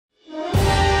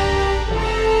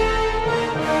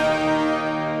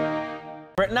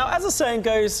Now, as the saying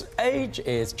goes, age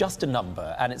is just a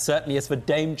number, and it certainly is for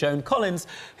Dame Joan Collins,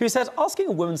 who says asking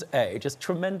a woman's age is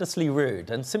tremendously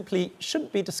rude and simply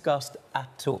shouldn't be discussed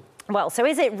at all. Well, so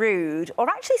is it rude or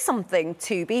actually something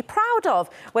to be proud of?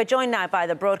 We're joined now by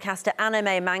the broadcaster Anna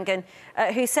May Mangan,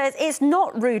 who says it's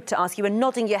not rude to ask. You were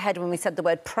nodding your head when we said the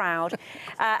word proud.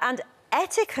 And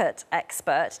etiquette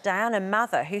expert Diana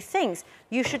Mather, who thinks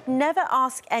you should never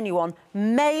ask anyone,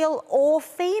 male or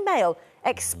female.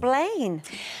 Explain.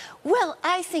 Well,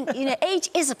 I think, you know,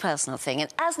 age is a personal thing,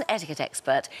 and as an etiquette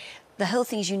expert, the whole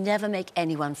thing is you never make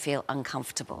anyone feel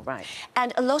uncomfortable. Right.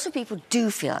 And a lot of people do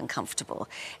feel uncomfortable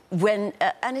when,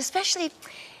 and especially,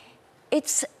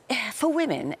 it's, for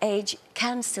women, age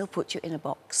can still put you in a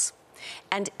box.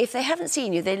 And if they haven't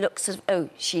seen you, they look sort of, oh,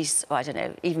 she's, I don't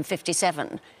know, even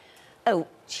 57. Oh,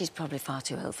 she's probably far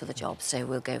too old for the job, so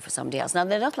we'll go for somebody else. Now,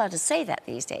 they're not allowed to say that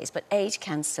these days, but age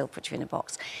can still put you in a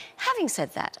box. Having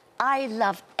said that, I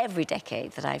love every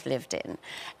decade that I've lived in,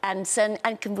 and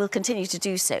will continue to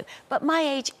do so. But my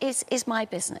age is my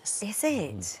business. Is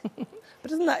it?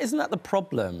 But isn't that the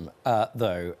problem,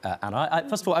 though, Anna?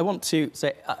 First of all, I want to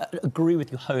say I agree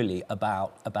with you wholly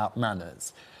about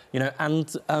manners. You know,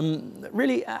 and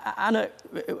really, Anna,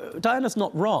 Diana's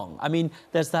not wrong. I mean,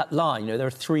 there's that line, you know, there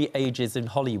are 3 ages in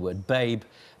Hollywood: babe,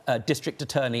 district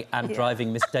attorney and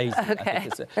driving Miss Daisy. Okay.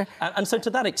 And so to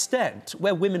that extent,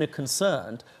 where women are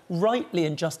concerned, rightly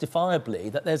and justifiably,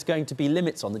 that there's going to be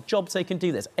limits on the jobs they can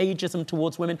do. There's ageism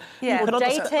towards women. Yeah,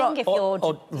 dating, if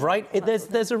you're... Right,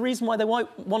 there's a reason why they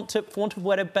want to, for want of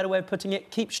a better way of putting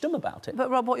it, keep stum about it. But,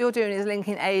 Rob, what you're doing is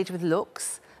linking age with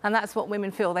looks. And that's what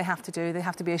women feel they have to do. They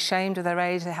have to be ashamed of their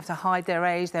age. They have to hide their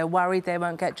age. They're worried they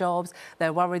won't get jobs.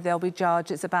 They're worried they'll be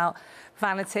judged. It's about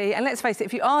vanity. And let's face it,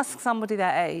 if you ask somebody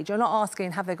their age, you're not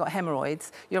asking, have they got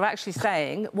hemorrhoids? You're actually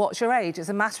saying, what's your age? It's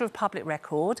a matter of public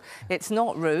record. It's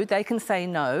not rude. They can say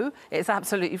no. It's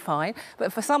absolutely fine.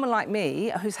 But for someone like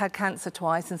me, who's had cancer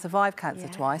twice and survived cancer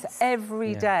twice,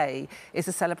 every day is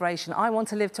a celebration. I want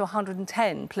to live to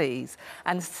 110, please,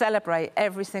 and celebrate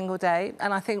every single day.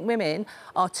 And I think women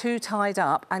are too tied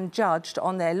up and judged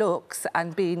on their looks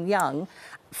and being young,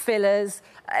 fillers,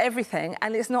 everything,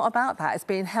 and it's not about that. It's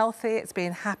being healthy, it's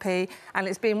being happy, and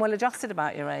it's being well adjusted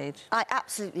about your age. I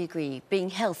absolutely agree, being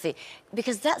healthy,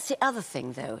 because that's the other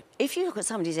thing, though. If you look at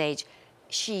somebody's age,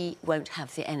 she won't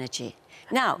have the energy.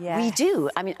 Now, we do.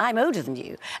 I mean, I'm older than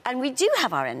you, and we do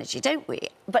have our energy, don't we?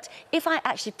 But if I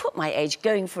actually put my age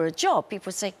going for a job,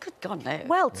 people say, good God, no.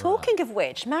 Well, talking of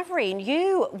which, Mavreen,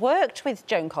 you worked with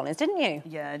Joan Collins, didn't you?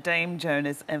 Yeah, Dame Joan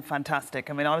is fantastic.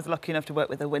 I mean, I was lucky enough to work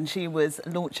with her when she was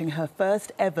launching her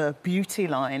first ever beauty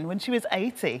line when she was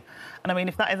 80. And I mean,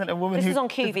 if that isn't a woman This who... was on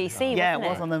QVC, yeah, wasn't it? it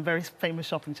was on the very famous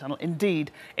shopping channel.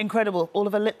 Indeed. Incredible. All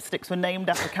of her lipsticks were named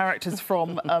after characters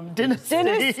from Dynasty.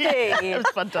 Dynasty! Yeah, it was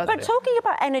fantastic. But talking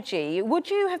about energy, would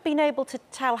you have been able to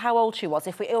tell how old she was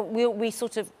if we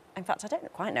sort of... In fact, I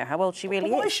don't quite know how old she really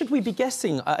is. Why should we be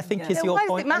guessing, I think, is your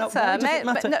point. Why does it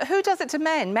matter? No, who does it to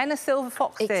men? Men are silver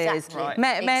foxes. Exactly. Right.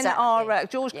 Men are...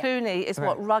 George Clooney is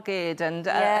what, rugged, and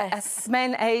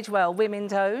men age well, women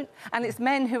don't. And it's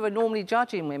men who are normally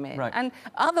judging women. Right. And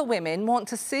other women want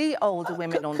to see older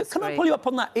women on the screen. Can I pull you up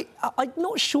on that? I'm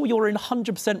not sure you're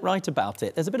 100% right about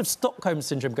it. There's a bit of Stockholm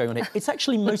Syndrome going on here. It's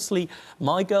actually mostly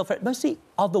my girlfriend, mostly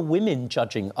other women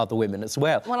judging other women as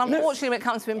well. Well, unfortunately, when it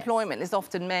comes to employment, it's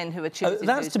often men who are choosing.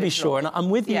 That's to be sure, and I'm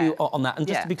with you on that. And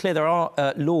just to be clear, there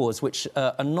are laws which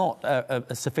are not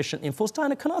sufficiently enforced.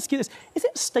 Diana, can I ask you this? Is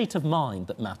it a state of mind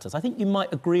that matters? I think you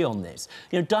might agree on this.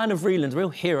 You know, Diana Vreeland's a real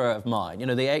hero of mine. You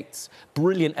know, the 8th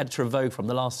brilliant editor of Vogue from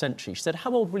the last century. She said,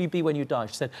 how old will you be when you die?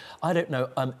 She said, I don't know,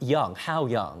 young. How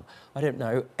young? I don't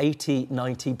know, 80,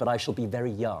 90, but I shall be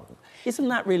very young. Isn't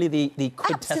that really the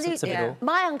quintessence of it all?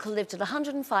 My uncle lived at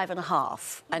 105 and a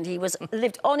half, and he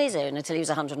lived on his own until he was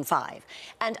 105.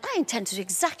 And I intend to do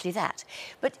exactly that.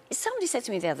 But somebody said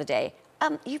to me the other day,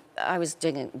 I was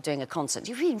doing a concert.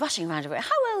 You've been rushing around everywhere.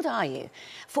 How old are you?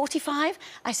 45?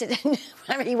 I said,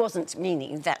 I mean, he wasn't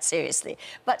meaning that seriously.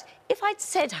 But if I'd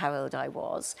said how old I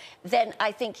was, then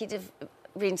I think he'd have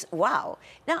been, wow.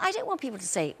 Now, I don't want people to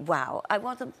say, wow. I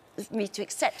want me to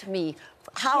accept me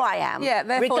how I am,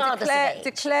 therefore regardless of age.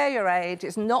 declare your age.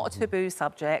 It's not a taboo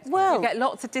subject. Well, you get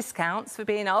lots of discounts for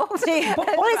being old. But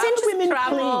why is women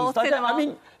pleased? I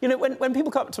mean, you know, when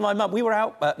people come up to my mum, we were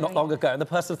out not long ago, and the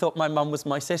person thought my mum was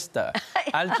my sister.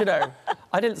 And, you know,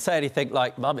 I didn't say anything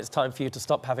like, Mum, it's time for you to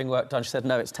stop having work done. She said,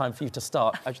 no, it's time for you to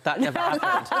start. That never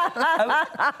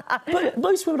happened. But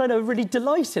most women I know are really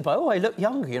delighted by, oh, I look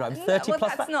younger, you know, I'm 30 plus. Well,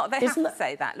 that's not... They have to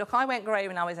say that. Look, I went grey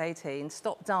when I was 18,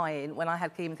 stopped dying crying when I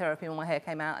had chemotherapy and my hair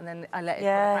came out, and then I let it go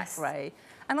back grey.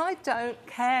 And I don't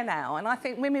care now. And I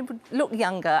think women would look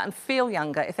younger and feel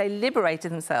younger if they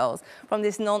liberated themselves from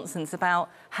this nonsense about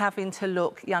having to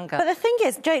look younger. But the thing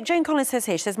is, Joan Collins says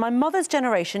here, she says, my mother's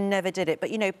generation never did it.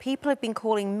 But, you know, people have been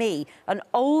calling me an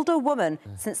older woman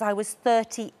since I was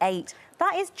 38.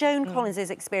 That is Joan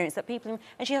Collins' experience, that people...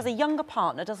 And she has a younger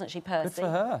partner, doesn't she, Percy? Good for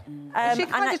her. She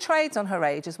kind of trades on her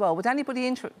age as well. Would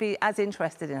anybody be as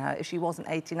interested in her if she wasn't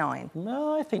 89?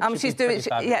 No, I think she's doing...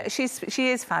 Yeah, she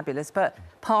is fabulous, but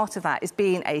part of that is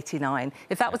being 89.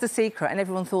 If that was a secret and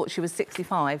everyone thought she was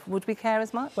 65, would we care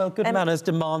as much? Well, good manners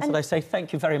demands that I say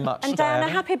thank you very much, And Diana,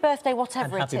 happy birthday,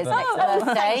 whatever it is. Oh,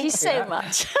 thank you so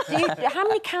much. How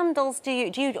many candles do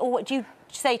you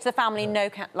say to the family, no,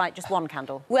 like just one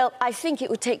candle? Well, I think it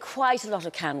would take quite a lot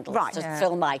of candles to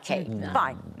fill my cake.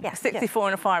 Fine. Yeah. 64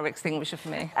 and a fire extinguisher for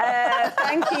me.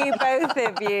 Thank you, both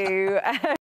of you.